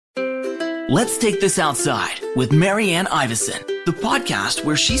Let's Take This Outside with Marianne Iveson, the podcast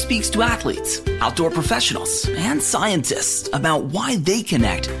where she speaks to athletes, outdoor professionals, and scientists about why they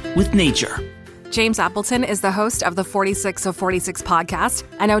connect with nature. James Appleton is the host of the 46 of 46 podcast,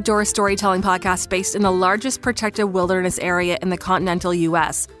 an outdoor storytelling podcast based in the largest protected wilderness area in the continental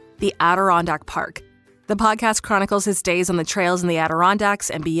U.S., the Adirondack Park. The podcast chronicles his days on the trails in the Adirondacks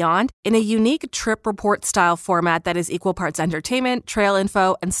and beyond in a unique trip report style format that is equal parts entertainment, trail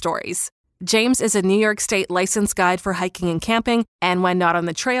info, and stories. James is a New York State licensed guide for hiking and camping, and when not on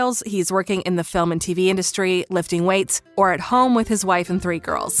the trails, he's working in the film and TV industry, lifting weights, or at home with his wife and 3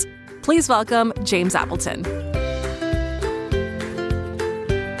 girls. Please welcome James Appleton.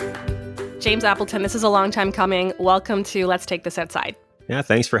 James Appleton, this is a long time coming. Welcome to Let's Take This Outside. Yeah,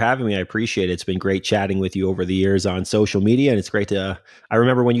 thanks for having me. I appreciate it. It's been great chatting with you over the years on social media, and it's great to, I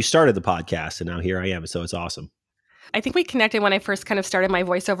remember when you started the podcast, and now here I am, so it's awesome. I think we connected when I first kind of started my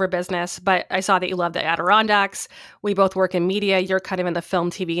voiceover business, but I saw that you love the Adirondacks. We both work in media. You're kind of in the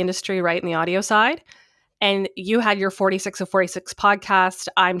film TV industry, right, in the audio side. And you had your 46 of 46 podcast.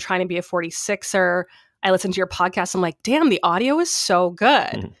 I'm trying to be a 46er. I listened to your podcast. I'm like, damn, the audio is so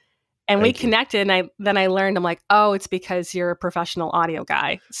good. And we connected, and then I learned, I'm like, oh, it's because you're a professional audio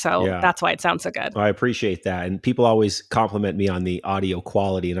guy. So that's why it sounds so good. Well, I appreciate that. And people always compliment me on the audio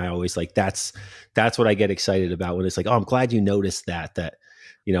quality. And I always like, that's what I get excited about when it's like, oh, I'm glad you noticed that,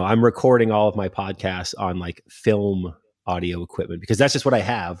 you know, I'm recording all of my podcasts on like film audio equipment because that's just what I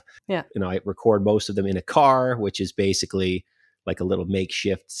have. Yeah. You know, I record most of them in a car, which is basically like a little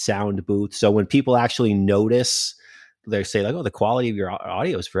makeshift sound booth. So when people actually notice, they say like, oh, the quality of your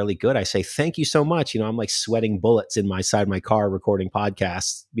audio is fairly good. I say, thank you so much. You know, I'm like sweating bullets in my side of my car recording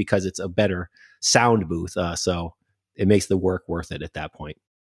podcasts because it's a better sound booth. So it makes the work worth it at that point.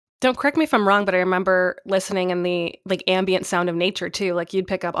 Don't correct me if I'm wrong, but I remember listening in the like ambient sound of nature too. Like you'd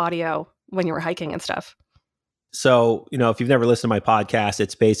pick up audio when you were hiking and stuff. So, you know, if you've never listened to my podcast,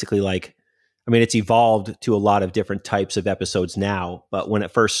 it's basically like, I mean, it's evolved to a lot of different types of episodes now. But when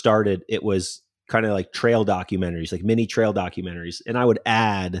it first started, it was kind of like trail documentaries, like mini trail documentaries. And I would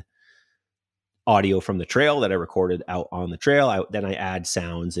add audio from the trail that I recorded out on the trail. Then I add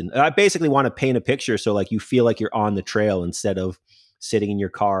sounds. And I basically want to paint a picture so like you feel like you're on the trail instead of sitting in your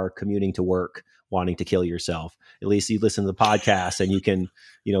car, commuting to work, wanting to kill yourself. At least you listen to the podcast and you can,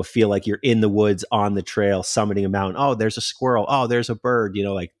 you know, feel like you're in the woods on the trail, summiting a mountain. Oh, there's a squirrel. Oh, there's a bird. You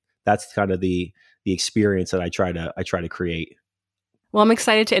know, like that's kind of the experience that I try to create. Well, I'm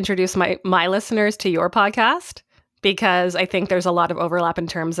excited to introduce my listeners to your podcast because I think there's a lot of overlap in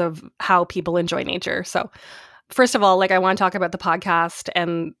terms of how people enjoy nature. So first of all, like I want to talk about the podcast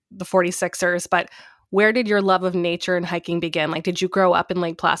and the 46ers, but where did your love of nature and hiking begin? Like, did you grow up in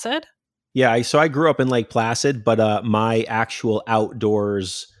Lake Placid? Yeah, so I grew up in Lake Placid, but my actual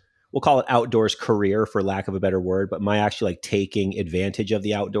outdoors, we'll call it outdoors career for lack of a better word, but my actual like taking advantage of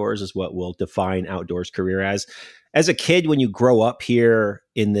the outdoors is what we'll define outdoors career as. As a kid, when you grow up here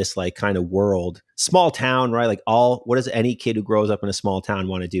in this like kind of world, small town, right? Like what does any kid who grows up in a small town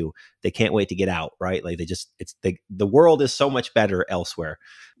want to do? They can't wait to get out, right? Like the world is so much better elsewhere.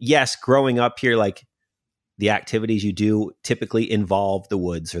 Yes, growing up here, like the activities you do typically involve the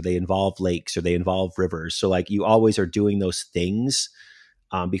woods or they involve lakes or they involve rivers. So like you always are doing those things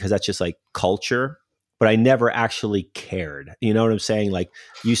because that's just like culture. But I never actually cared. You know what I'm saying? Like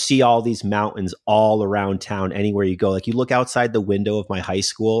you see all these mountains all around town, anywhere you go. Like you look outside the window of my high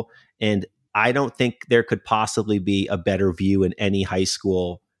school, and I don't think there could possibly be a better view in any high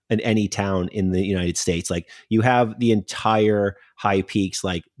school in any town in the United States. Like you have the entire high peaks,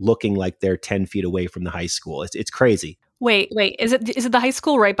 like looking like they're 10 feet away from the high school. It's crazy. Wait, is it the high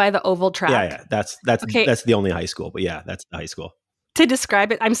school right by the oval track? Yeah. That's the only high school, but yeah, that's the high school. To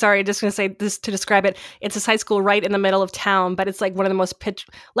describe it, I'm sorry, just going to say this to describe it. It's this high school right in the middle of town, but it's like one of the most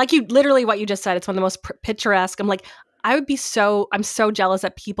like you literally what you just said. It's one of the most picturesque. I'm like, I'm so jealous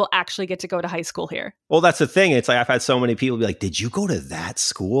that people actually get to go to high school here. Well, that's the thing. It's like I've had so many people be like, "Did you go to that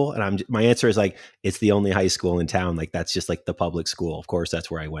school?" And my answer is like, "It's the only high school in town. Like that's just like the public school. Of course, that's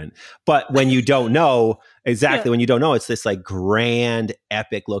where I went." But when you don't know when you don't know, it's this like grand,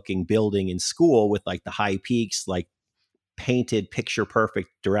 epic looking building in school with like the high peaks, like painted picture perfect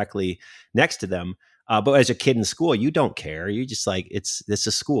directly next to them. But as a kid in school, you don't care. You just like, this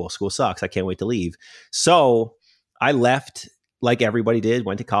is school. School sucks. I can't wait to leave. So I left like everybody did,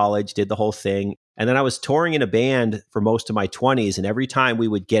 went to college, did the whole thing. And then I was touring in a band for most of my 20s. And every time we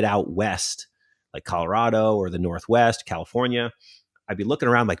would get out west, like Colorado or the Northwest, California, I'd be looking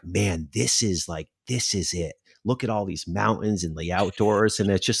around like, man, this is it. look at all these mountains and the outdoors. And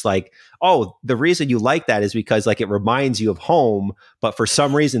it's just like, oh, the reason you like that is because like it reminds you of home. But for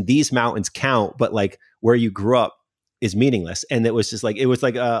some reason, these mountains count, but like where you grew up is meaningless. And it was just like, it was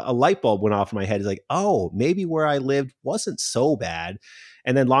like a light bulb went off in my head. It's like, oh, maybe where I lived wasn't so bad.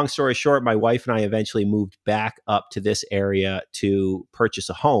 And then long story short, my wife and I eventually moved back up to this area to purchase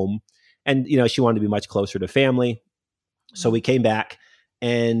a home. And, you know, she wanted to be much closer to family. So we came back,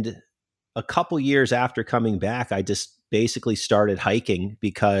 and a couple years after coming back, I just basically started hiking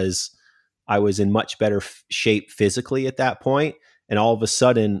because I was in much better shape physically at that point. And all of a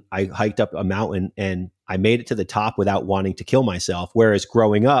sudden I hiked up a mountain and I made it to the top without wanting to kill myself. Whereas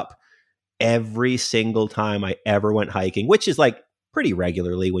growing up, every single time I ever went hiking, which is like pretty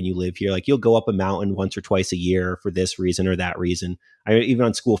regularly when you live here, like you'll go up a mountain once or twice a year for this reason or that reason. Even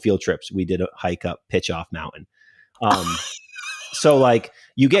on school field trips, we did a hike up Pitch Off Mountain. So like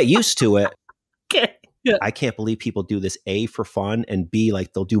you get used to it. Okay. Yeah. I can't believe people do this, A, for fun, and B,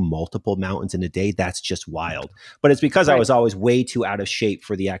 like they'll do multiple mountains in a day. That's just wild. But it's because I was always way too out of shape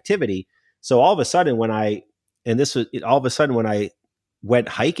for the activity. So all of a sudden when I went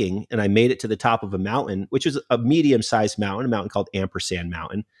hiking and I made it to the top of a mountain, which was a medium-sized mountain, a mountain called Ampersand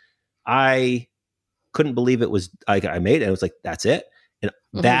Mountain, I couldn't believe it was like I made it. I was like, that's it. And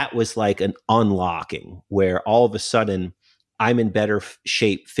that was like an unlocking where all of a sudden I'm in better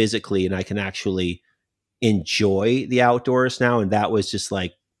shape physically and I can actually enjoy the outdoors now. And that was just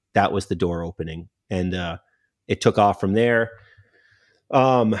like, that was the door opening. And it took off from there.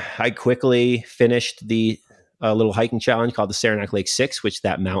 I quickly finished the little hiking challenge called the Saranac Lake 6, which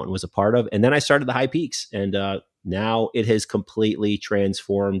that mountain was a part of. And then I started the high peaks. And now it has completely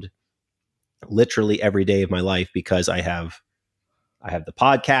transformed literally every day of my life because I have the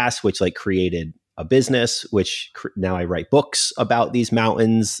podcast, which like created a business, which now I write books about these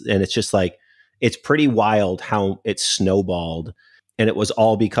mountains. And it's just like, it's pretty wild how it snowballed. And it was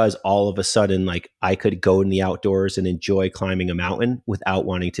all because all of a sudden, like I could go in the outdoors and enjoy climbing a mountain without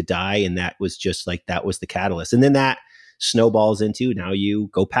wanting to die. And that was just like, that was the catalyst. And then that snowballs into now you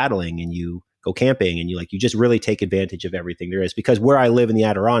go paddling and you go camping and you just really take advantage of everything there is. Because where I live in the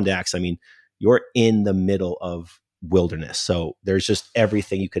Adirondacks, I mean, you're in the middle of wilderness. So there's just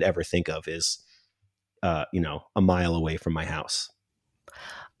everything you could ever think of is, a mile away from my house.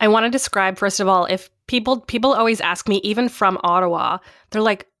 I want to describe, first of all, if people always ask me, even from Ottawa, they're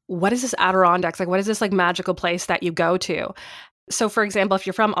like, what is this Adirondacks? Like, what is this like magical place that you go to? So for example, if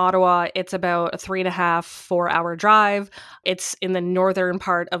you're from Ottawa, it's about a 3.5, 4-hour drive. It's in the northern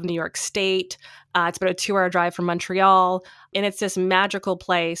part of New York State. It's about a 2-hour drive from Montreal. And it's this magical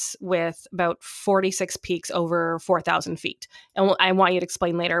place with about 46 peaks over 4,000 feet. And I want you to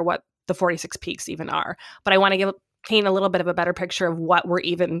explain later what the 46 peaks even are. But I want to paint a little bit of a better picture of what we're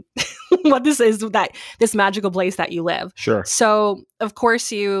even, what this is, this magical place that you live. Sure. So of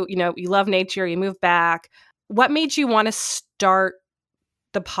course you love nature, you move back. What made you want to start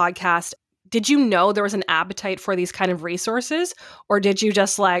the podcast? Did you know there was an appetite for these kind of resources? Or did you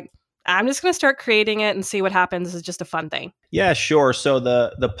just like, I'm just going to start creating it and see what happens? It's just a fun thing. Yeah, sure. So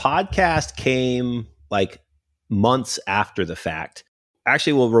the podcast came like months after the fact.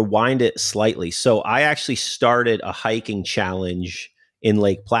 Actually, we'll rewind it slightly. So I actually started a hiking challenge in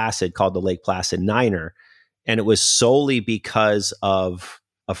Lake Placid called the Lake Placid Niner. And it was solely because of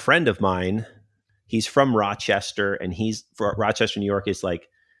a friend of mine. He's from Rochester, and Rochester, New York is like,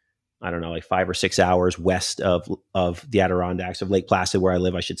 I don't know, like 5 or 6 hours west of the Adirondacks, of Lake Placid, where I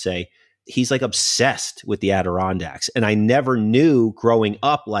live, I should say. He's like obsessed with the Adirondacks. And I never knew growing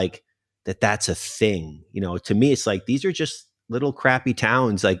up like that's a thing. To me, it's like, these are just little crappy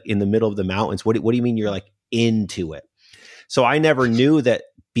towns like in the middle of the mountains. What do you mean you're like into it? So I never knew that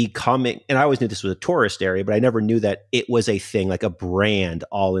becoming, and I always knew this was a tourist area, but I never knew that it was a thing, like a brand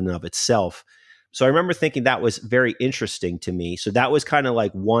all in and of itself. So I remember thinking that was very interesting to me. So that was kind of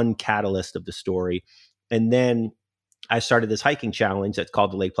like one catalyst of the story. And then I started this hiking challenge that's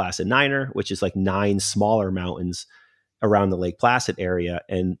called the Lake Placid Niner, which is like 9 smaller mountains around the Lake Placid area.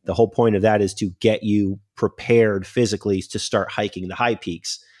 And the whole point of that is to get you prepared physically to start hiking the high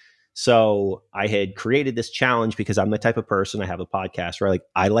peaks. So I had created this challenge because I'm the type of person, I have a podcast where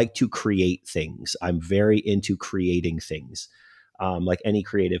I like to create things. I'm very into creating things, like any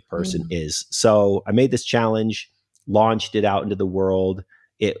creative person is. So I made this challenge, launched it out into the world.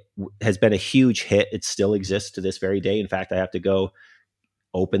 It has been a huge hit. It still exists to this very day. In fact, I have to go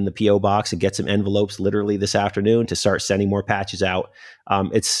open the P.O. box and get some envelopes literally this afternoon to start sending more patches out.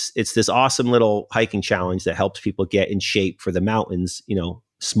 It's this awesome little hiking challenge that helps people get in shape for the mountains,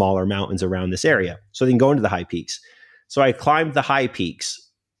 smaller mountains around this area, so they can go into the high peaks. So I climbed the high peaks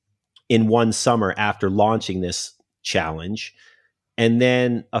in one summer after launching this challenge. And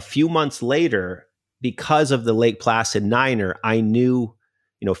then a few months later, because of the Lake Placid Niner, I knew,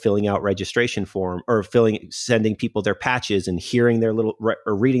 filling out registration form or sending people their patches and hearing their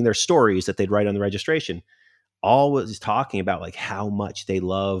or reading their stories that they'd write on the registration, all was talking about like how much they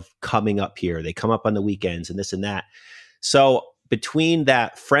love coming up here. They come up on the weekends and this and that. So between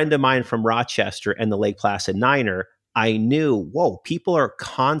that friend of mine from Rochester and the Lake Placid Niner, I knew, whoa, people are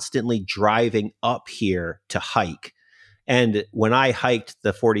constantly driving up here to hike. And when I hiked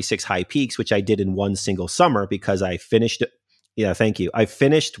the 46 high peaks, which I did in one single summer because I finished it. Yeah, thank you. I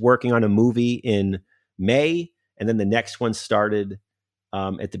finished working on a movie in May, and then the next one started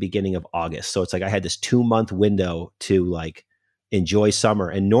at the beginning of August. So it's like I had this 2-month window to like enjoy summer.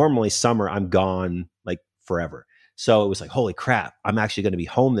 And normally summer, I'm gone like forever. So it was like, holy crap, I'm actually going to be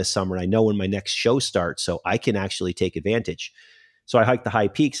home this summer. And I know when my next show starts, so I can actually take advantage. So I hiked the high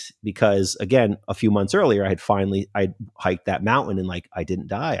peaks because, again, a few months earlier, I hiked that mountain and like I didn't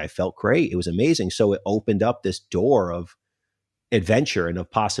die. I felt great. It was amazing. So it opened up this door of adventure and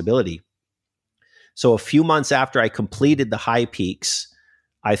of possibility. So a few months after I completed the high peaks,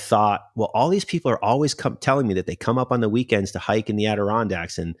 I thought, well, all these people are always telling me that they come up on the weekends to hike in the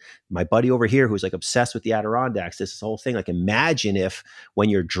Adirondacks. And my buddy over here who's like obsessed with the Adirondacks, this whole thing, like imagine if when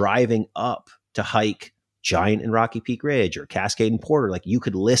you're driving up to hike Giant and Rocky Peak Ridge or Cascade and Porter, like you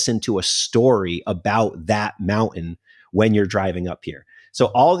could listen to a story about that mountain when you're driving up here. So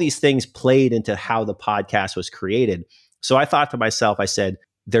all these things played into how the podcast was created. So I thought to myself, I said,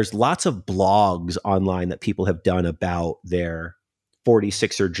 there's lots of blogs online that people have done about their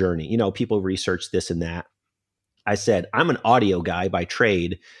 46er journey. People research this and that. I said, I'm an audio guy by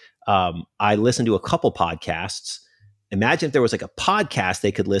trade. I listen to a couple podcasts. Imagine if there was like a podcast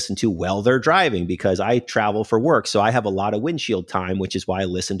they could listen to while they're driving, because I travel for work. So I have a lot of windshield time, which is why I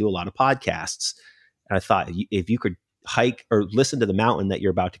listen to a lot of podcasts. And I thought if you could hike or listen to the mountain that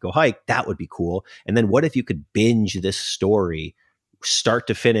you're about to go hike, that would be cool. And then what if you could binge this story start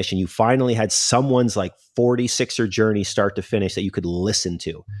to finish and you finally had someone's like 46er journey start to finish that you could listen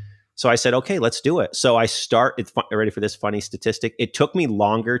to? So I said, okay, let's do it. So ready for this funny statistic? It took me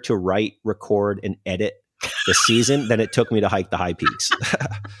longer to write, record, and edit the season than it took me to hike the high peaks.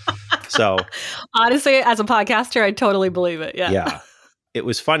 So honestly, as a podcaster, I totally believe it. Yeah. It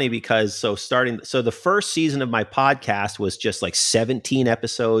was funny because so the first season of my podcast was just like 17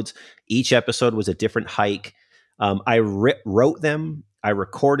 episodes. Each episode was a different hike. I wrote them, I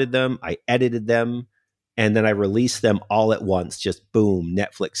recorded them, I edited them, and then I released them all at once, just boom,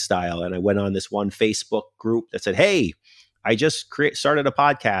 Netflix style. And I went on this one Facebook group that said, hey, I just started a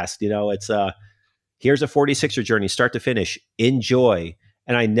podcast. It's here's a 46er journey, start to finish, enjoy.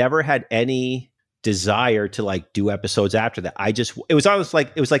 And I never had any desire to like do episodes after that. It was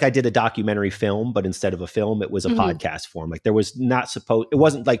like I did a documentary film, but instead of a film, it was a podcast form. Like it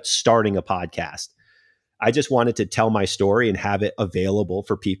wasn't like starting a podcast. I just wanted to tell my story and have it available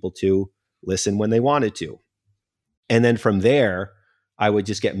for people to listen when they wanted to. And then from there, I would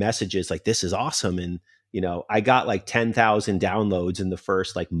just get messages like, this is awesome. And, I got like 10,000 downloads in the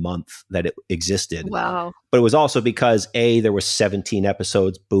first like month that it existed. Wow. But it was also because there was 17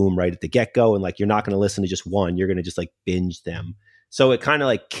 episodes, boom, right at the get-go. And like, you're not going to listen to just one, you're going to just like binge them. So it kind of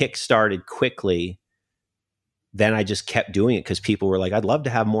like kickstarted quickly. Then I just kept doing it because people were like, I'd love to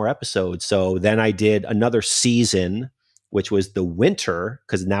have more episodes. So then I did another season, which was the winter,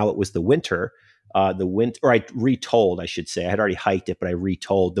 because now it was the winter. Or I retold, I should say. I had already hiked it, but I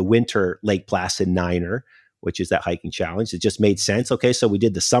retold the winter Lake Placid Niner, which is that hiking challenge. It just made sense. Okay, so we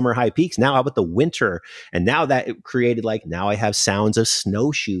did the summer high peaks. Now how about the winter? And now that it created like, now I have sounds of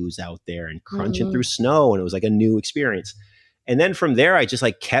snowshoes out there and crunching through snow. And it was like a new experience. And then from there, I just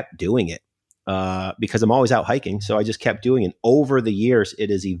like kept doing it. Because I'm always out hiking. So I just kept doing it. Over the years, it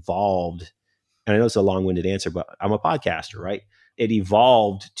has evolved. And I know it's a long-winded answer, but I'm a podcaster, right? It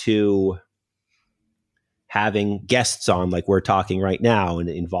evolved to having guests on like we're talking right now, and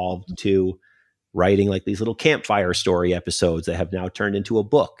it evolved to writing like these little campfire story episodes that have now turned into a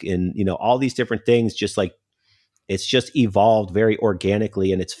book, and all these different things. Just like it's just evolved very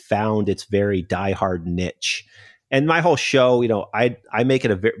organically, and it's found its very diehard niche. And my whole show, I make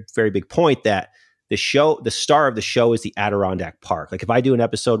it a very, very big point that the star of the show is the Adirondack Park. Like if I do an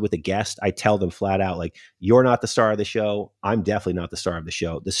episode with a guest, I tell them flat out, like, you're not the star of the show. I'm definitely not the star of the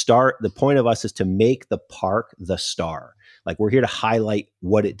show. The point of us is to make the park the star. Like we're here to highlight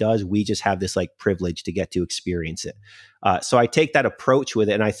what it does. We just have this like privilege to get to experience it. So I take that approach with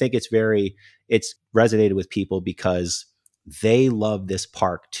it. And I think it's resonated with people because they love this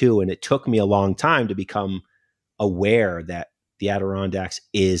park too. And it took me a long time to become aware that the Adirondacks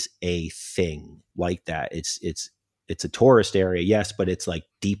is a thing like that. It's a tourist area, yes, but it's like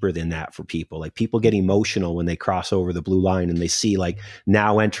deeper than that for people. Like people get emotional when they cross over the blue line and they see like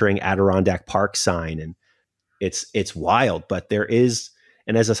now entering Adirondack Park sign, and it's wild. But there is,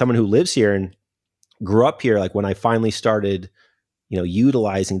 and as someone who lives here and grew up here, like when I finally started,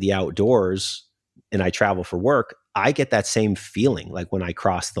 utilizing the outdoors and I travel for work, I get that same feeling like when I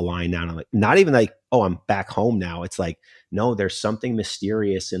cross the line now. And I'm like, not even like, oh, I'm back home now. It's like, no, there's something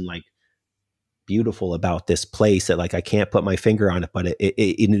mysterious and like beautiful about this place that like I can't put my finger on it, but it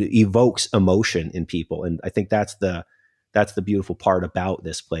evokes emotion in people. And I think that's the beautiful part about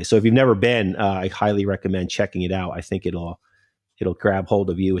this place. So if you've never been, I highly recommend checking it out. I think it'll grab hold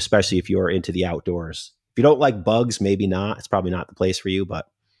of you, especially if you're into the outdoors. If you don't like bugs, maybe not. It's probably not the place for you, but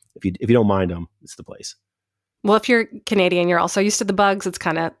if you don't mind them, it's the place. Well, if you're Canadian, you're also used to the bugs. It's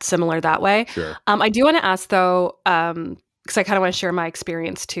kind of similar that way. Sure. I do want to ask though, because I kind of want to share my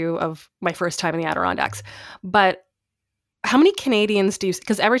experience too of my first time in the Adirondacks. But how many Canadians do you?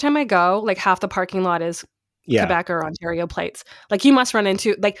 Because every time I go, like half the parking lot is Quebec or Ontario plates. Like you must run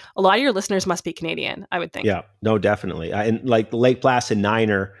into, like a lot of your listeners must be Canadian, I would think. Yeah, no, definitely. And like the Lake Placid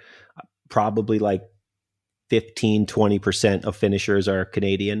Niner, probably like 15-20% of finishers are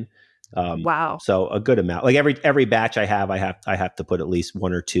Canadian. Wow. So a good amount. Like every batch I have to put at least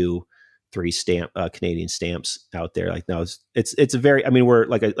 1 or 2, 3 Canadian stamps out there. Like no, it's a very. I mean, we're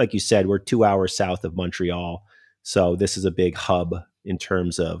like you said, we're 2 hours south of Montreal, so this is a big hub in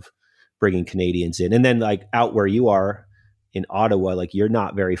terms of bringing Canadians in. And then like out where you are in Ottawa, like you're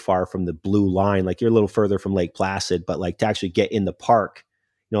not very far from the blue line. Like you're a little further from Lake Placid, but like to actually get in the park,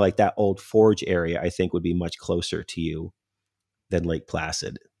 like that old Forge area, I think would be much closer to you than Lake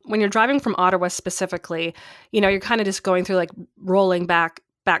Placid. When you're driving from Ottawa specifically, you're kind of just going through like rolling back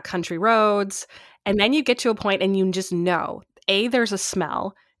country roads. And then you get to a point and you just know, A, there's a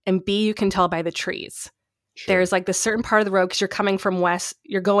smell, and B, you can tell by the trees. Sure. There's like this certain part of the road because you're coming from west,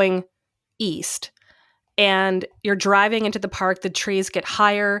 you're going east. And you're driving into the park, the trees get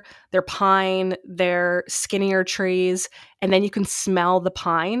higher, they're pine, they're skinnier trees, and then you can smell the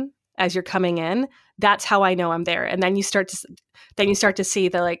pine as you're coming in. That's how I know I'm there. And then you start to see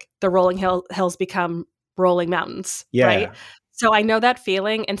the rolling hills become rolling mountains, right? So I know that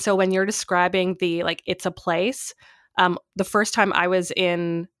feeling. And so when you're describing it's a place, the first time I was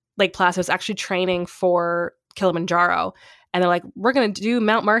in Lake Placid, I was actually training for Kilimanjaro. And they're like, we're going to do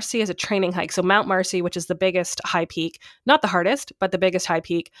Mount Marcy as a training hike. So Mount Marcy, which is the biggest high peak, not the hardest, but the biggest high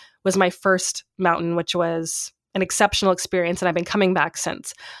peak, was my first mountain, which was an exceptional experience. And I've been coming back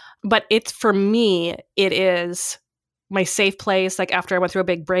since. But for me, it is my safe place. Like after I went through a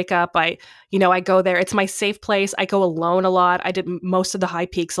big breakup, I go there. It's my safe place. I go alone a lot. I did most of the high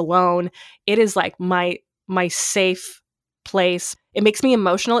peaks alone. It is like my safe place. It makes me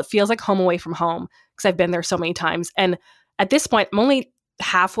emotional. It feels like home away from home because I've been there so many times. And at this point, I'm only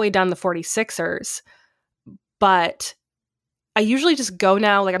halfway done the 46ers, but I usually just go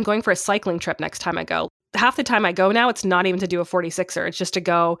now. Like I'm going for a cycling trip next time I go. Half the time I go now, it's not even to do a 46er. It's just to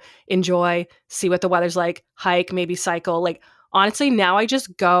go, enjoy, see what the weather's like, hike, maybe cycle. Like honestly, now I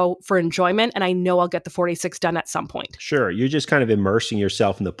just go for enjoyment and I know I'll get the 46 done at some point. Sure. You're just kind of immersing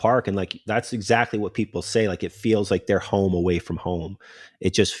yourself in the park. And like, that's exactly what people say. Like it feels like they're home away from home.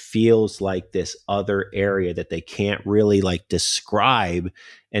 It just feels like this other area that they can't really like describe.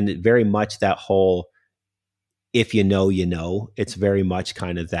 And very much that whole, if you know, it's very much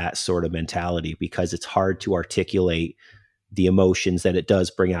kind of that sort of mentality because it's hard to articulate the emotions that it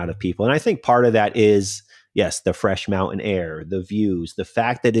does bring out of people. And I think part of that is, yes, the fresh mountain air, the views, the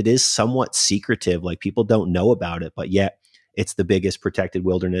fact that it is somewhat secretive, like people don't know about it, but yet it's the biggest protected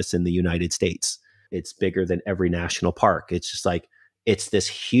wilderness in the United States. It's bigger than every national park. It's just like, it's this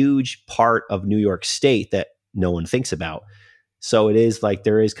huge part of New York State that no one thinks about. So it is like,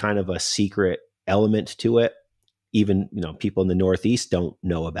 there is kind of a secret element to it. Even, people in the Northeast don't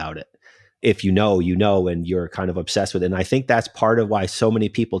know about it. If you know, and you're kind of obsessed with it. And I think that's part of why so many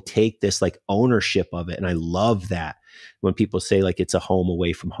people take this like ownership of it. And I love that when people say like it's a home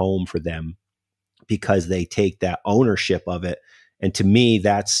away from home for them, because they take that ownership of it. And to me,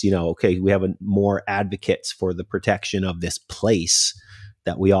 that's, okay, we have more advocates for the protection of this place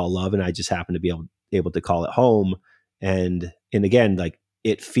that we all love. And I just happen to be able to call it home. And again, like,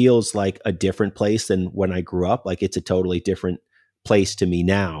 it feels like a different place than when I grew up. Like it's a totally different place to me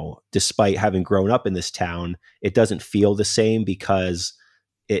now, despite having grown up in this town. It doesn't feel the same because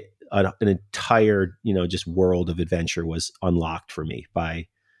an entire, just world of adventure was unlocked for me by,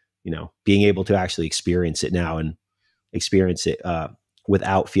 being able to actually experience it now and experience it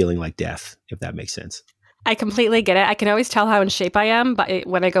without feeling like death, if that makes sense. I completely get it. I can always tell how in shape I am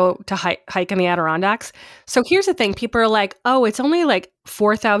when I go to hike in the Adirondacks. So here's the thing. People are like, oh, it's only like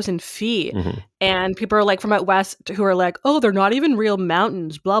 4,000 feet. Mm-hmm. And people are like from out west who are like, oh, they're not even real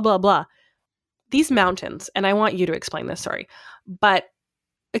mountains, blah, blah, blah. These mountains, and I want you to explain this, sorry, but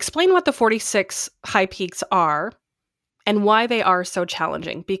explain what the 46 high peaks are and why they are so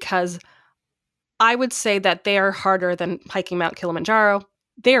challenging, because I would say that they are harder than hiking Mount Kilimanjaro.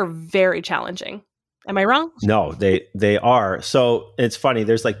 They are very challenging. Am I wrong? No, they are. So it's funny.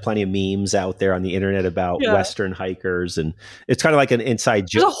 There's like plenty of memes out there on the internet about Western hikers, and it's kind of like an inside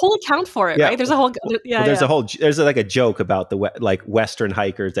joke. There's a whole account for it, right? There's a whole there's like a joke about the like Western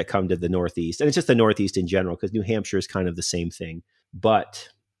hikers that come to the Northeast, and it's just the Northeast in general because New Hampshire is kind of the same thing. But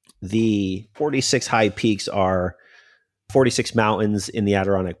the 46 high peaks are 46 mountains in the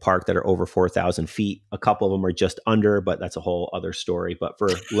Adirondack Park that are over 4,000 feet. A couple of them are just under, but that's a whole other story. But for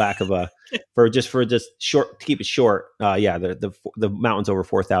lack of to keep it short, the mountains over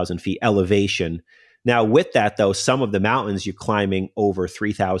 4,000 feet elevation. Now with that though, some of the mountains you're climbing over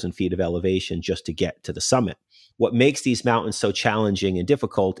 3,000 feet of elevation just to get to the summit. What makes these mountains so challenging and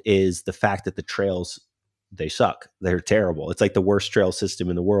difficult is the fact that the trails, they suck. They're terrible. It's like the worst trail system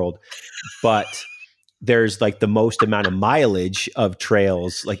in the world, but there's like the most amount of mileage of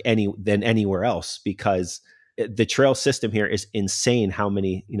trails than anywhere else, because the trail system here is insane. How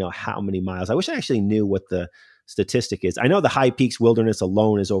many miles? I wish I actually knew what the statistic is. I know the High Peaks Wilderness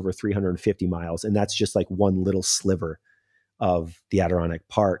alone is over 350 miles, and that's just like one little sliver of the Adirondack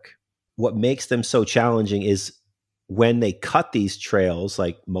Park. What makes them so challenging is when they cut these trails,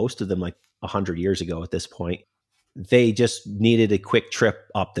 like most of them like 100 years ago at this point, they just needed a quick trip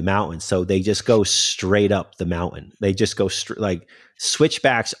up the mountain. So they just go straight up the mountain. They just go like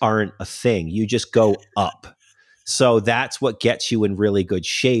switchbacks aren't a thing. You just go up. So that's what gets you in really good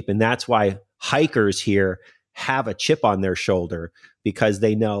shape. And that's why hikers here have a chip on their shoulder, because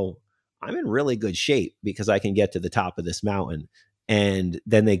they know I'm in really good shape because I can get to the top of this mountain. And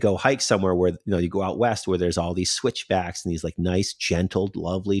then they go hike somewhere where, you go out west where there's all these switchbacks and these like nice, gentle,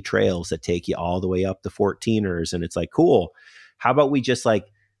 lovely trails that take you all the way up the 14ers. And it's like, cool. How about we just like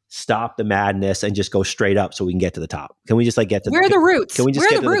stop the madness and just go straight up so we can get to the top? Can we just like get to where are the roots? Can we just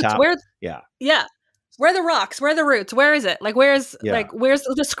get to the top? Yeah. Where are the rocks? Where are the roots? Where is it? Like, where's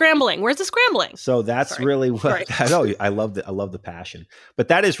the scrambling? Where's the scrambling? So that's really what I know. I love the passion, but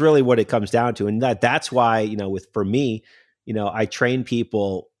that is really what it comes down to. And that's why, for me, I train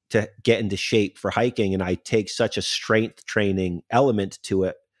people to get into shape for hiking, and I take such a strength training element to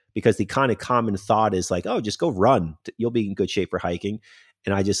it, because the kind of common thought is like, oh, just go run. You'll be in good shape for hiking.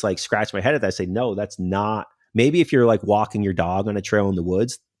 And I just like scratch my head at that. I say, no, that's not. Maybe if you're like walking your dog on a trail in the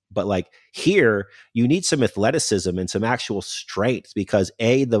woods, but like here, you need some athleticism and some actual strength, because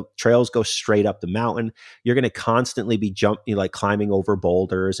the trails go straight up the mountain. You're going to constantly be climbing over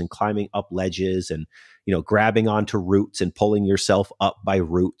boulders and climbing up ledges and, grabbing onto roots and pulling yourself up by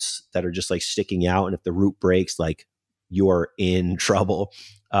roots that are just like sticking out. And if the root breaks, like you're in trouble.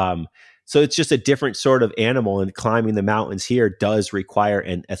 So it's just a different sort of animal, and climbing the mountains here does require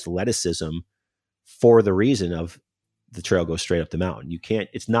an athleticism for the reason of the trail goes straight up the mountain.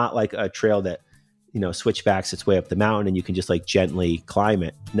 It's not like a trail that, switchbacks its way up the mountain and you can just like gently climb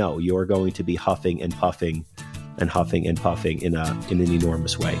it. No, you're going to be huffing and puffing and huffing and puffing in an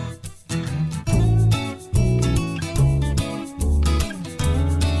enormous way.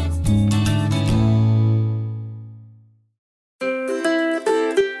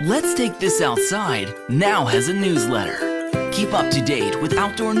 Let's Take This Outside now has a newsletter. Keep up to date with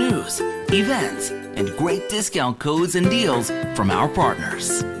outdoor news, events, and great discount codes and deals from our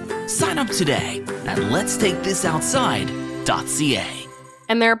partners. Sign up today at letstakethisoutside.ca.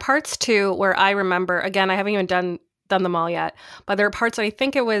 And there are parts too where I remember, again, I haven't even done them all yet, but there are parts, I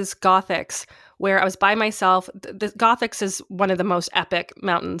think it was Gothics, where I was by myself. The Gothics is one of the most epic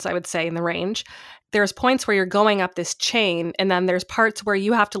mountains, I would say, in the range. There's points where you're going up this chain, and then there's parts where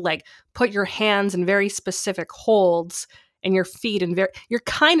you have to like put your hands in very specific holds and your feet and you're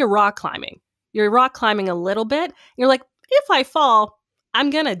kind of rock climbing. You're rock climbing a little bit. You're like, if I fall, I'm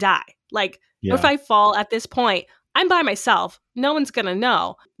going to die. Like, if I fall at this point, I'm by myself. No one's going to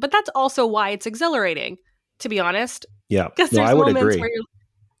know. But that's also why it's exhilarating, to be honest. Yeah. Because there's moments where you're,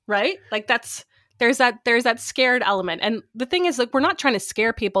 right? Like there's that scared element. And the thing is, like, we're not trying to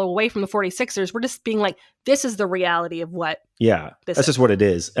scare people away from the 46ers. We're just being like, this is the reality of what that's just what it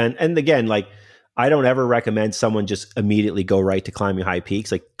is. And again, like, I don't ever recommend someone just immediately go right to climbing high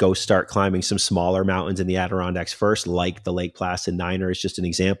peaks. Like go start climbing some smaller mountains in the Adirondacks first, like the Lake Placid Niner is just an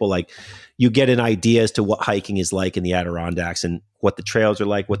example. Like you get an idea as to what hiking is like in the Adirondacks and what the trails are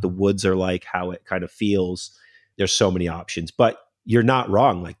like, what the woods are like, how it kind of feels. There's so many options, but you're not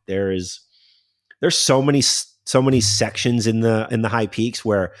wrong. Like there's so many sections in the high peaks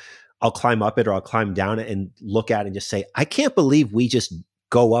where I'll climb up it or I'll climb down it and look at it and just say, I can't believe we just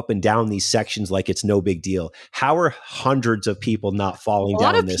go up and down these sections like it's no big deal. How are hundreds of people not falling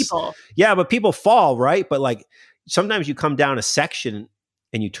down this? A lot of people. Yeah, but people fall, right? But like sometimes you come down a section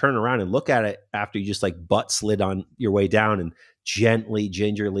and you turn around and look at it after you just like butt slid on your way down and gently,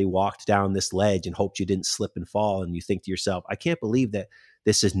 gingerly walked down this ledge and hoped you didn't slip and fall. And you think to yourself, I can't believe that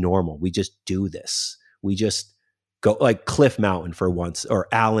this is normal. We just do this. We just go like Cliff Mountain for once, or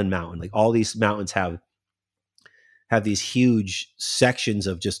Allen Mountain. Like all these mountains have these huge sections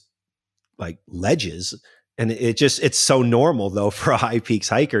of just like ledges. And it's so normal though for a high peaks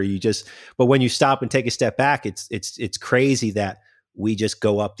hiker. But when you stop and take a step back, it's crazy that we just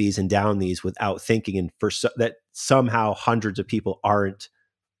go up these and down these without thinking. And that somehow hundreds of people aren't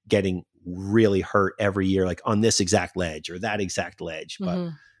getting really hurt every year, like on this exact ledge or that exact ledge.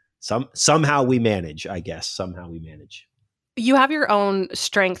 But somehow we manage, I guess. Somehow we manage. You have your own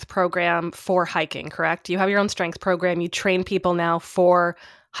strength program for hiking, correct? You have your own strength program. You train people now for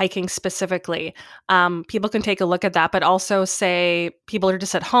hiking specifically. People can take a look at that, but also say people are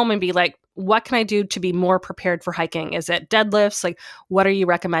just at home and be like, what can I do to be more prepared for hiking? Is it deadlifts? Like, what are you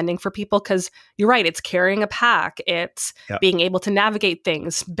recommending for people? Because you're right, it's carrying a pack. It's being able to navigate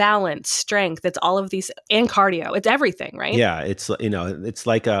things, balance, strength. It's all of these, and cardio. It's everything, right? Yeah, it's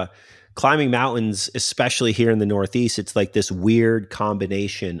like climbing mountains, especially here in the Northeast. It's like this weird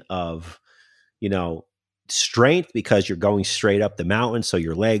combination of, strength because you're going straight up the mountain. So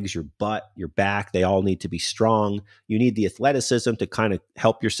your legs, your butt, your back, they all need to be strong. You need the athleticism to kind of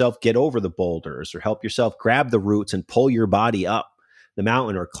help yourself get over the boulders or help yourself grab the roots and pull your body up the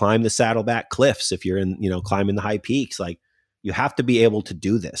mountain or climb the saddleback cliffs. If you're in, climbing the high peaks, like you have to be able to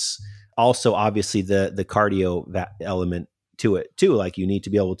do this. Also, obviously the cardio element to it too. Like you need to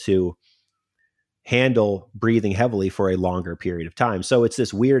be able to handle breathing heavily for a longer period of time. So it's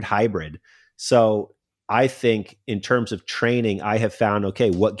this weird hybrid. So I think in terms of training, I have found,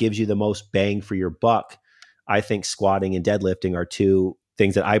 okay, what gives you the most bang for your buck? I think squatting and deadlifting are two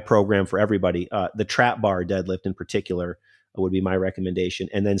things that I program for everybody. The trap bar deadlift in particular would be my recommendation.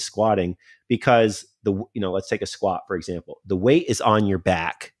 And then squatting, because let's take a squat, for example. The weight is on your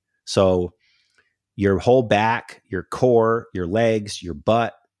back. So your whole back, your core, your legs, your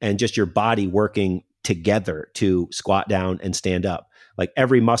butt, and just your body working together to squat down and stand up. Like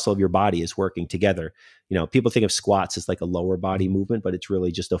every muscle of your body is working together. People think of squats as like a lower body movement, but it's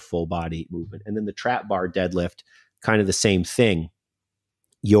really just a full body movement. And then the trap bar deadlift, kind of the same thing.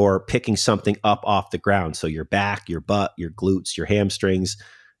 You're picking something up off the ground. So your back, your butt, your glutes, your hamstrings,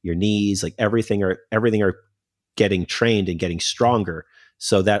 your knees, like everything are getting trained and getting stronger.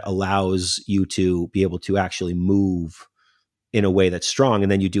 So that allows you to be able to actually move in a way that's strong.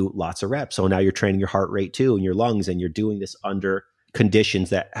 And then you do lots of reps. So now you're training your heart rate too and your lungs, and you're doing this under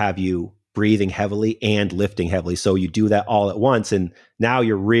conditions that have you breathing heavily and lifting heavily. So you do that all at once. And now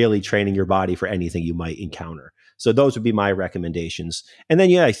you're really training your body for anything you might encounter. So those would be my recommendations. And then,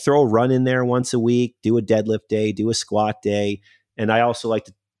 I throw a run in there once a week, do a deadlift day, do a squat day. And I also like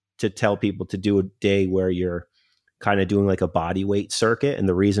to tell people to do a day where you're kind of doing like a body weight circuit. And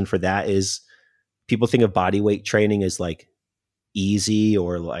the reason for that is people think of body weight training as like easy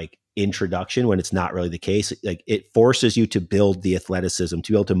or like introduction, when it's not really the case. Like it forces you to build the athleticism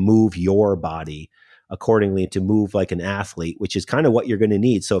to be able to move your body accordingly, to move like an athlete, which is kind of what you're going to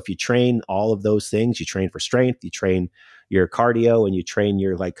need. So if you train all of those things, you train for strength, you train your cardio, and you train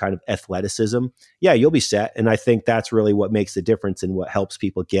your like kind of athleticism, you'll be set. And I think that's really what makes the difference and what helps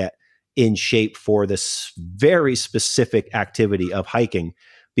people get in shape for this very specific activity of hiking,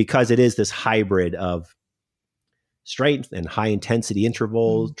 because it is this hybrid of strength and high intensity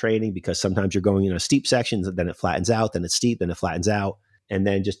interval training, because sometimes you're going in a steep sections and then it flattens out, then it's steep, then it flattens out, and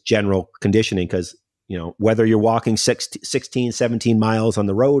then just general conditioning. Because, whether you're walking 16, 17 miles on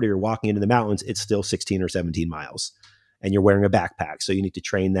the road or you're walking into the mountains, it's still 16 or 17 miles and you're wearing a backpack. So you need to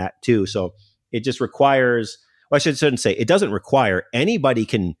train that too. So it just requires, I shouldn't say it doesn't require, anybody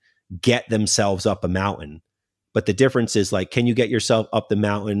can get themselves up a mountain. But the difference is like, can you get yourself up the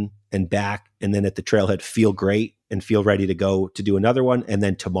mountain and back, and then at the trailhead feel great and feel ready to go to do another one, and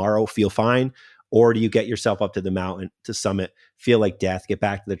then tomorrow feel fine? Or do you get yourself up to the mountain, to summit, feel like death, get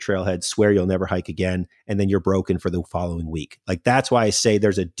back to the trailhead, swear you'll never hike again, and then you're broken for the following week? Like, that's why I say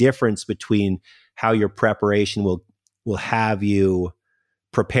there's a difference between how your preparation will have you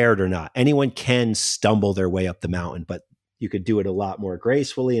prepared or not. Anyone can stumble their way up the mountain, but you could do it a lot more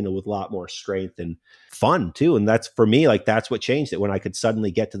gracefully and with a lot more strength and fun too. And that's, for me, like, that's what changed it, when I could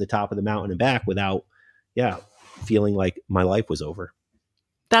suddenly get to the top of the mountain and back without, feeling like my life was over.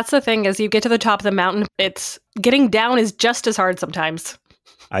 That's the thing, is you get to the top of the mountain, it's getting down is just as hard sometimes.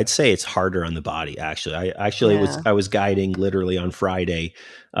 I'd say it's harder on the body. Actually, I was guiding literally on Friday,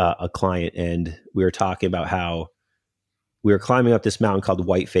 a client, and we were talking about how we were climbing up this mountain called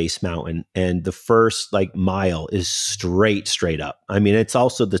Whiteface Mountain, and the first like mile is straight up. I mean, it's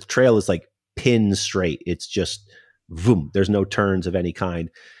also, the trail is like pin straight. It's just boom. There's no turns of any kind.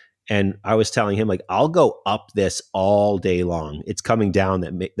 And I was telling him, like, I'll go up this all day long. It's coming down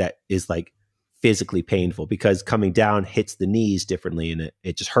that is like physically painful, because coming down hits the knees differently and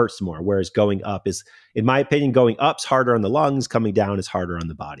it just hurts more. Whereas going up is, in my opinion, going up's harder on the lungs, coming down is harder on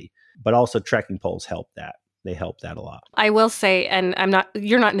the body. But also trekking poles help that. They help that a lot. I will say, and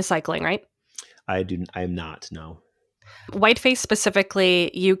you're not into cycling, right? I am not, no. Whiteface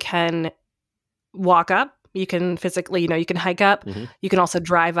specifically, you can walk up, you can physically, you can hike up, you can also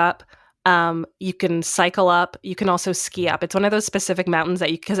drive up, you can cycle up, you can also ski up. It's one of those specific mountains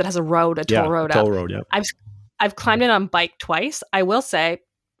that because it has a toll road up. Toll road, yeah. I've climbed it on bike twice. I will say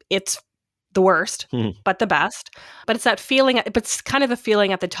it's the worst, but the best. But it's that feeling, but it's kind of the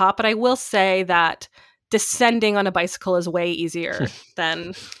feeling at the top. But I will say that descending on a bicycle is way easier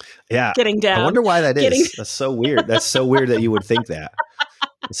than getting down. I wonder why that is. That's so weird. That's so weird that you would think that.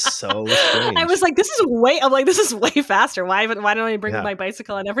 It's so strange. I was like, this is way faster. Why don't I bring my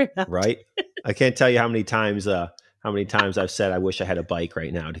bicycle on every mountain? Right. I can't tell you how many times I've said I wish I had a bike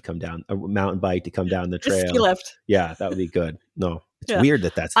right now to come down, a mountain bike to come down the trail. A ski lift. Yeah, that would be good. No, it's weird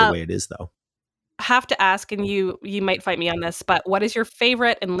that that's the way it is, though. Have to ask, and you might fight me on this, but what is your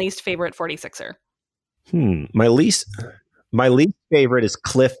favorite and least favorite 46er? My least favorite is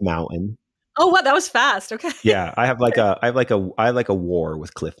Cliff Mountain. Oh, what? That was fast. Okay. Yeah, I have like a war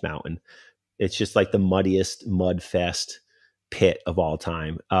with Cliff Mountain. It's just like the muddiest mud fest pit of all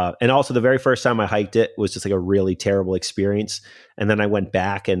time. And also, the very first time I hiked it was just like a really terrible experience. And then I went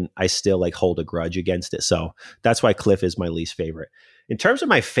back and I still like hold a grudge against it. So that's why Cliff is my least favorite. In terms of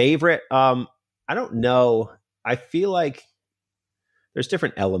my favorite, I don't know. I feel like there's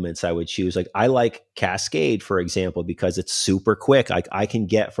different elements I would choose. Like, I like Cascade, for example, because it's super quick. Like, I can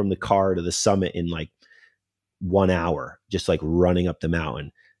get from the car to the summit in like 1 hour, just like running up the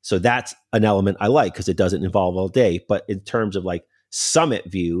mountain. So that's an element I like because it doesn't involve all day. But in terms of like summit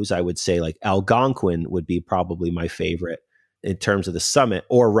views, I would say like Algonquin would be probably my favorite in terms of the summit,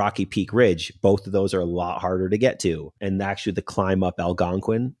 or Rocky Peak Ridge. Both of those are a lot harder to get to. And actually the climb up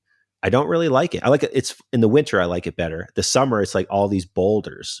Algonquin, I don't really like it. I like it. It's in the winter, I like it better. The summer, it's like all these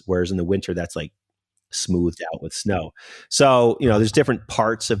boulders, whereas in the winter, that's like smoothed out with snow. So, there's different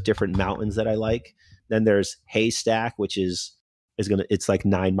parts of different mountains that I like. Then there's Haystack, which it's like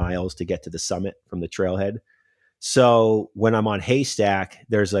 9 miles to get to the summit from the trailhead. So when I'm on Haystack,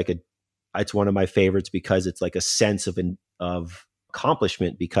 there's like it's one of my favorites because it's like a sense of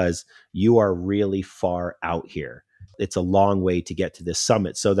accomplishment, because you are really far out here. It's a long way to get to this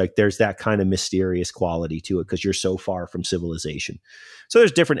summit. So like there's that kind of mysterious quality to it because you're so far from civilization. So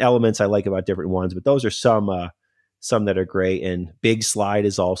there's different elements I like about different ones, but those are some that are great. And Big Slide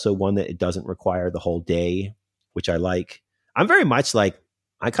is also one that it doesn't require the whole day, which I like. I'm very much like,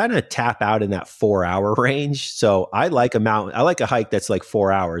 I kind of tap out in that 4-hour range. So I like a hike that's like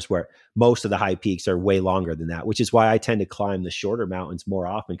 4 hours, where most of the high peaks are way longer than that, which is why I tend to climb the shorter mountains more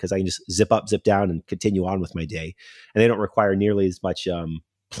often, because I can just zip up, zip down, and continue on with my day. And they don't require nearly as much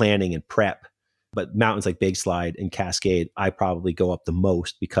planning and prep. But mountains like Big Slide and Cascade, I probably go up the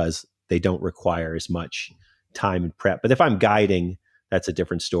most because they don't require as much time and prep. But if I'm guiding, that's a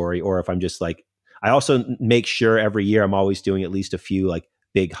different story. Or if I'm just like, I also make sure every year I'm always doing at least a few like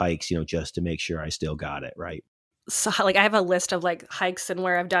big hikes, just to make sure I still got it right. So like I have a list of like hikes and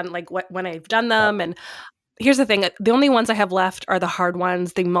where I've done like when I've done them. And here's the thing, the only ones I have left are the hard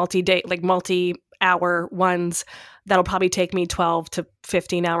ones, the multi-hour ones that'll probably take me 12 to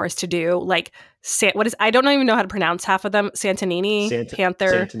 15 hours to do. Like I don't even know how to pronounce half of them. Panther,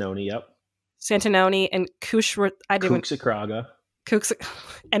 Santanoni, yep. Santanoni and Cuxicraga.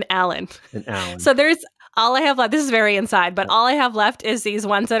 And Allen. And So there's all I have left. This is very inside, but all I have left is these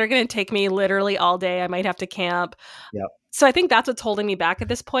ones that are going to take me literally all day. I might have to camp. Yep. So I think that's what's holding me back at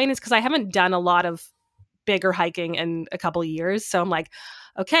this point, is because I haven't done a lot of bigger hiking in a couple of years. So I'm like,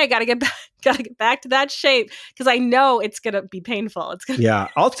 okay, gotta get back to that shape because I know it's gonna be painful. It's gonna Yeah,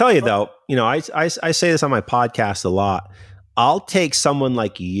 I'll tell you though, I say this on my podcast a lot. I'll take someone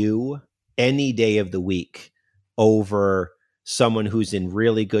like you any day of the week over someone who's in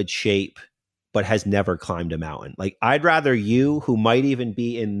really good shape but has never climbed a mountain. Like I'd rather you, who might even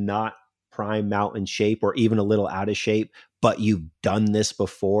be in not prime mountain shape or even a little out of shape, but you've done this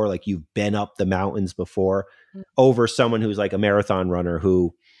before, like you've been up the mountains before, over someone who's like a marathon runner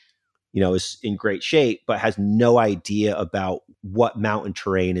who is in great shape, but has no idea about what mountain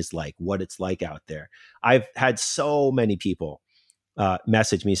terrain is like, what it's like out there. I've had so many people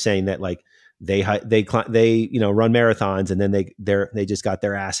message me saying that like they run marathons and then they just got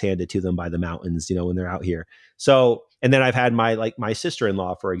their ass handed to them by the mountains, when they're out here. So, and then I've had my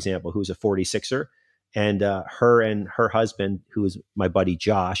sister-in-law, for example, who's a 46er, and her husband, who is my buddy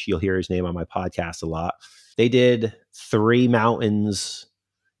Josh, you'll hear his name on my podcast a lot. They did 3 mountains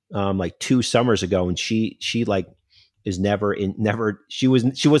like 2 summers ago, and she like is she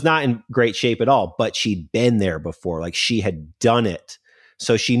was not in great shape at all, but she'd been there before. Like she had done it,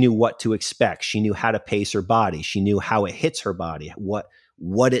 so she knew what to expect. She knew how to pace her body. She knew how it hits her body, what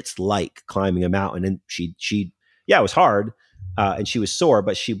it's like climbing a mountain. And she it was hard, and she was sore,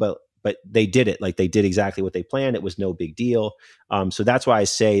 but they did it. Like they did exactly what they planned. It was no big deal. So that's why I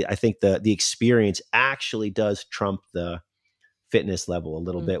say I think the experience actually does trump the fitness level a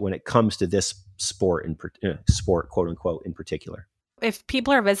little bit when it comes to this sport quote unquote in particular. If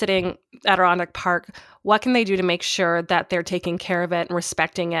people are visiting Adirondack Park, what can they do to make sure that they're taking care of it and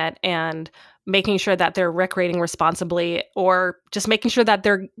respecting it and making sure that they're recreating responsibly, or just making sure that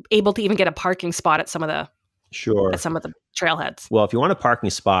they're able to even get a parking spot at some of the trailheads? Well, if you want a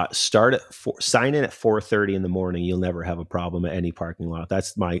parking spot, sign in at 4:30 in the morning. You'll never have a problem at any parking lot.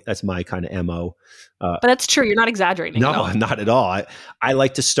 That's my kind of MO. But that's true. You're not exaggerating. No, not at all. I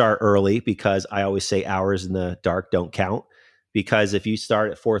like to start early because I always say hours in the dark don't count. Because if you start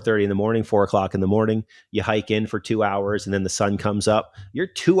at 4:30 in the morning, 4 o'clock in the morning, you hike in for 2 hours and then the sun comes up. You're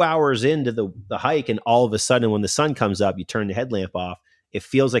 2 hours into the hike, and all of a sudden when the sun comes up, you turn the headlamp off. It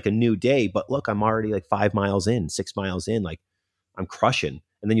feels like a new day, but look, I'm already like 5 miles in, 6 miles in, like I'm crushing.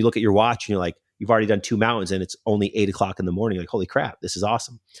 And then you look at your watch and you're like, you've already done 2 mountains and it's only 8 o'clock in the morning. Like, holy crap, this is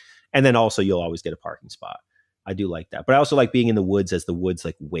awesome. And then also you'll always get a parking spot. I do like that. But I also like being in the woods as the woods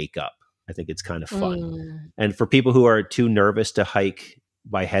like wake up. I think it's kind of fun. And for people who are too nervous to hike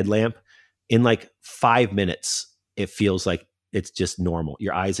by headlamp, in like 5 minutes, it feels like it's just normal.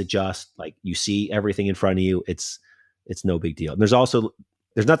 Your eyes adjust, like you see everything in front of you. It's no big deal. And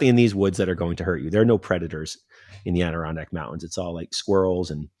there's nothing in these woods that are going to hurt you. There are no predators in the Adirondack Mountains. It's all like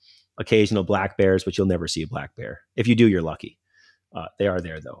squirrels and occasional black bears, but you'll never see a black bear. If you do, you're lucky. They are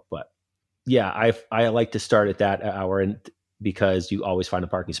there though. But yeah, I like to start at that hour, and because you always find a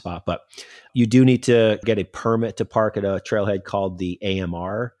parking spot. But you do need to get a permit to park at a trailhead called the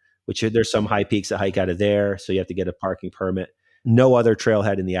AMR, which there's some high peaks that hike out of there. So you have to get a parking permit. No other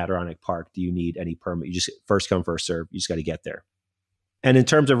trailhead in the Adirondack Park do you need any permit. You just first come, first serve. You just got to get there. And in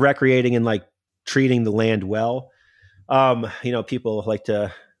terms of recreating and like treating the land well, people like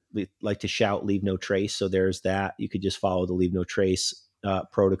to shout, leave no trace. So there's that. You could just follow the leave no trace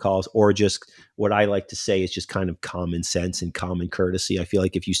protocols, or just what I like to say is just kind of common sense and common courtesy. I feel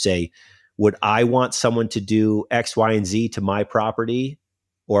like if you say, would I want someone to do X, Y, and Z to my property?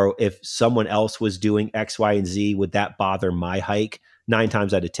 Or if someone else was doing X, Y, and Z, would that bother my hike? 9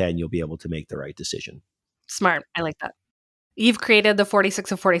 times out of 10, you'll be able to make the right decision. Smart. I like that. You've created the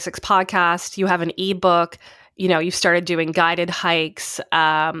 46 of 46 podcast. You have an ebook. You've started doing guided hikes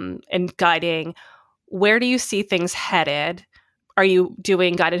and guiding. Where do you see things headed? Are you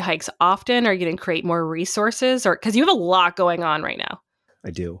doing guided hikes often? Are you going to create more resources? Or because you have a lot going on right now? I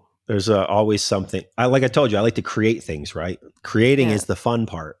do. There's always something. Like I told you, I like to create things, right? Creating is the fun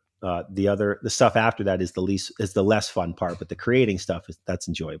part. The stuff after that is the less fun part, but the creating stuff that's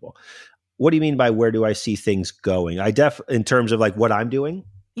enjoyable. What do you mean by where do I see things going? In terms of like what I'm doing?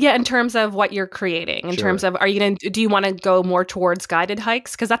 Yeah, in terms of what you're creating, in terms of, do you want to go more towards guided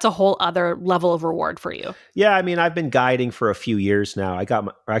hikes? Because that's a whole other level of reward for you. Yeah, I mean, I've been guiding for a few years now.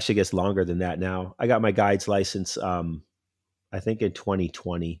 I guess longer than that now. I got my guide's license, I think in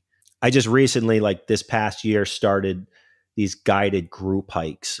 2020. I just recently, like this past year, started these guided group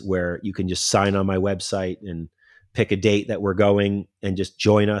hikes where you can just sign on my website and pick a date that we're going and just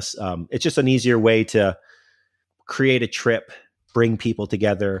join us. It's just an easier way to create a trip, bring people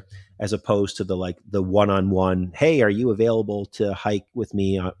together, as opposed to the one-on-one, hey, are you available to hike with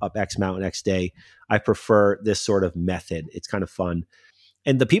me up X mountain X day? I prefer this sort of method. It's kind of fun.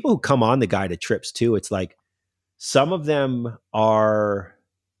 And the people who come on the guided trips too, it's like, Some of them are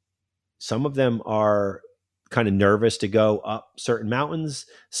kind of nervous to go up certain mountains.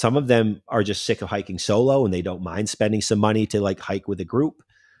 Some of them are just sick of hiking solo and they don't mind spending some money to like hike with a group.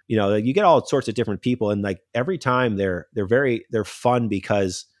 Like you get all sorts of different people, and like every time they're fun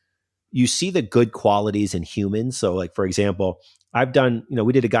because you see the good qualities in humans. So like, for example, I've done,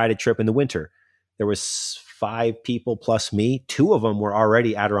 we did a guided trip in the winter. There was 5 people plus me. 2 of them were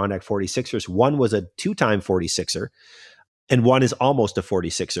already Adirondack 46ers. One was a 2-time 46er. And one is almost a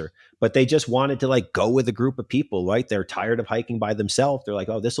 46er, but they just wanted to like go with a group of people, right? They're tired of hiking by themselves. They're like,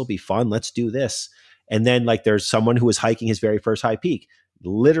 oh, this will be fun. Let's do this. And then like there's someone who was hiking his very first high peak.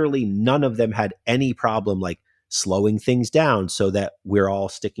 Literally none of them had any problem like slowing things down so that we're all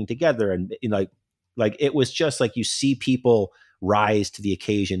sticking together. And like it was just like you see people rise to the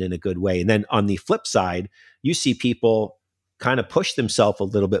occasion in a good way. And then on the flip side, you see people kind of push themselves a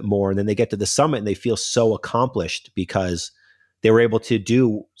little bit more. And then they get to the summit and they feel so accomplished because they were able to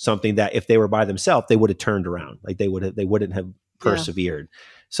do something that if they were by themselves, they would have turned around. Like they wouldn't have persevered. Yeah.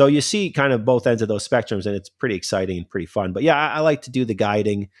 So you see kind of both ends of those spectrums, and it's pretty exciting and pretty fun. But yeah, I like to do the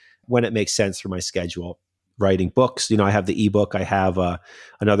guiding when it makes sense for my schedule. Writing books, I have the ebook. I have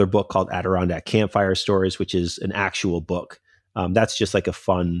another book called Adirondack Campfire Stories, which is an actual book. That's just like a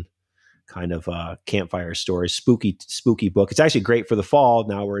fun kind of campfire stories, spooky book. It's actually great for the fall.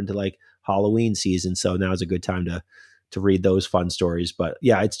 Now we're into like Halloween season, so now is a good time to read those fun stories. But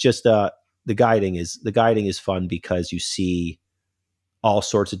yeah, it's just the guiding is fun because you see all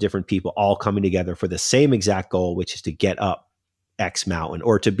sorts of different people all coming together for the same exact goal, which is to get up X mountain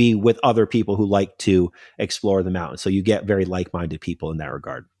or to be with other people who like to explore the mountain. So you get very like-minded people in that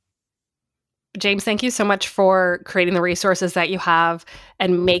regard. James, thank you so much for creating the resources that you have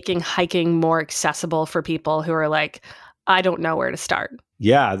and making hiking more accessible for people who are like, I don't know where to start.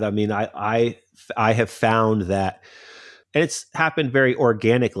 Yeah, I mean, I have found that, and it's happened very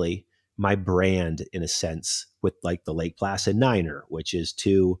organically, my brand in a sense with like the Lake Placid Niner, which is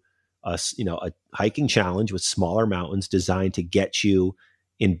a hiking challenge with smaller mountains designed to get you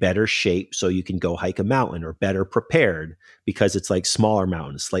in better shape so you can go hike a mountain, or better prepared, because it's like smaller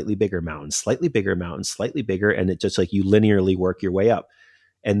mountains, slightly bigger mountains, slightly bigger mountains, slightly bigger. And it's just like you linearly work your way up.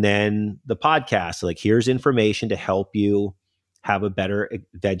 And then the podcast, like here's information to help you have a better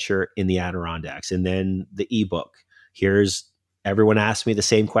adventure in the Adirondacks. And then the ebook, everyone asks me the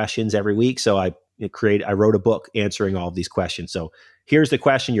same questions every week. So I wrote a book answering all of these questions. So here's the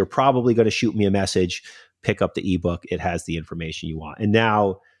question. You're probably going to shoot me a message. Pick up the ebook. It has the information you want. And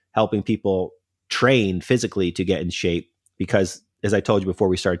now helping people train physically to get in shape, because as I told you before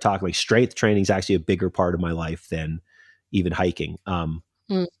we started talking, like strength training is actually a bigger part of my life than even hiking.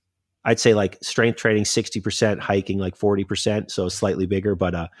 I'd say like strength training 60%, hiking like 40%, so slightly bigger,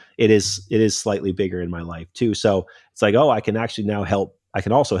 but it is slightly bigger in my life too. So it's like, I can actually now help. I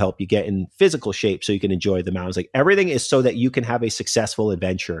can also help you get in physical shape so you can enjoy the mountains. Like everything is so that you can have a successful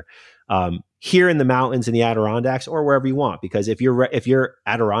adventure here in the mountains in the Adirondacks or wherever you want. Because if you're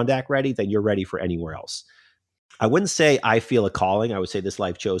Adirondack ready, then you're ready for anywhere else. I wouldn't say I feel a calling. I would say this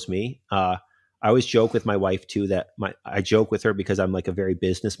life chose me. I always joke with my wife too that I joke with her because I'm like a very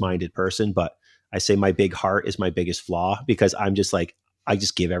business-minded person, but I say my big heart is my biggest flaw, because I'm just like, I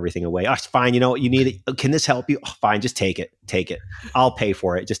just give everything away. Oh, it's fine. You need it. Can this help you? Oh, fine. Just take it. I'll pay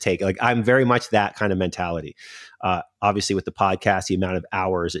for it. Just take it. Like I'm very much that kind of mentality. Obviously with the podcast, the amount of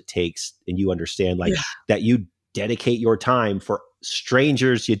hours it takes, and you understand that you dedicate your time for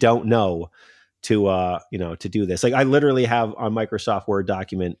strangers you don't know to do this. Like I literally have on Microsoft Word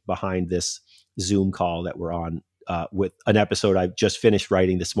document behind this Zoom call that we're on with an episode I've just finished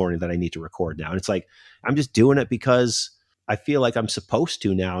writing this morning that I need to record now. And it's like, I'm just doing it because I feel like I'm supposed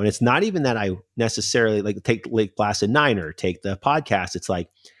to now. And it's not even that I necessarily like take Lake Placid Niner, take the podcast. It's like,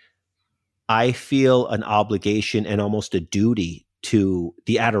 I feel an obligation and almost a duty to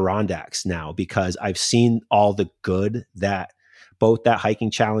the Adirondacks now, because I've seen all the good that both that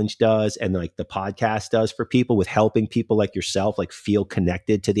hiking challenge does and like the podcast does for people, with helping people like yourself, like feel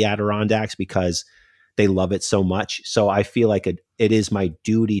connected to the Adirondacks because they love it so much. So I feel like it is my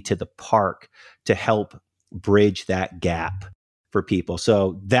duty to the park to help bridge that gap for people.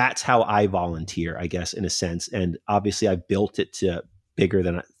 So that's how I volunteer, I guess, in a sense. And obviously I've built it to bigger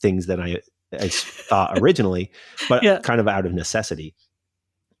than things that I thought originally, but kind of out of necessity,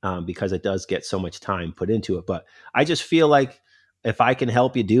 because it does get so much time put into it. But I just feel like if I can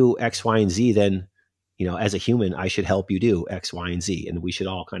help you do X, Y, and Z, then, as a human, I should help you do X, Y, and Z. And we should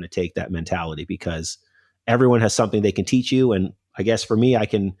all kind of take that mentality, because everyone has something they can teach you. And I guess for me, I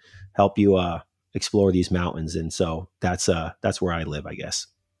can help you explore these mountains. And so that's where I live, I guess.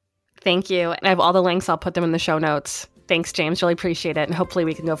 Thank you. And I have all the links. I'll put them in the show notes. Thanks, James. Really appreciate it. And hopefully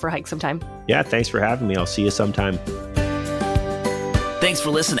we can go for a hike sometime. Yeah, thanks for having me. I'll see you sometime. Thanks for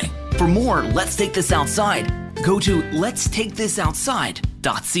listening. For more Let's Take This Outside, go to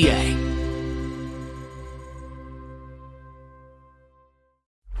letstakethisoutside.ca.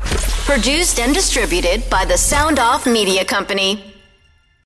 Produced and distributed by the Sound Off Media Company.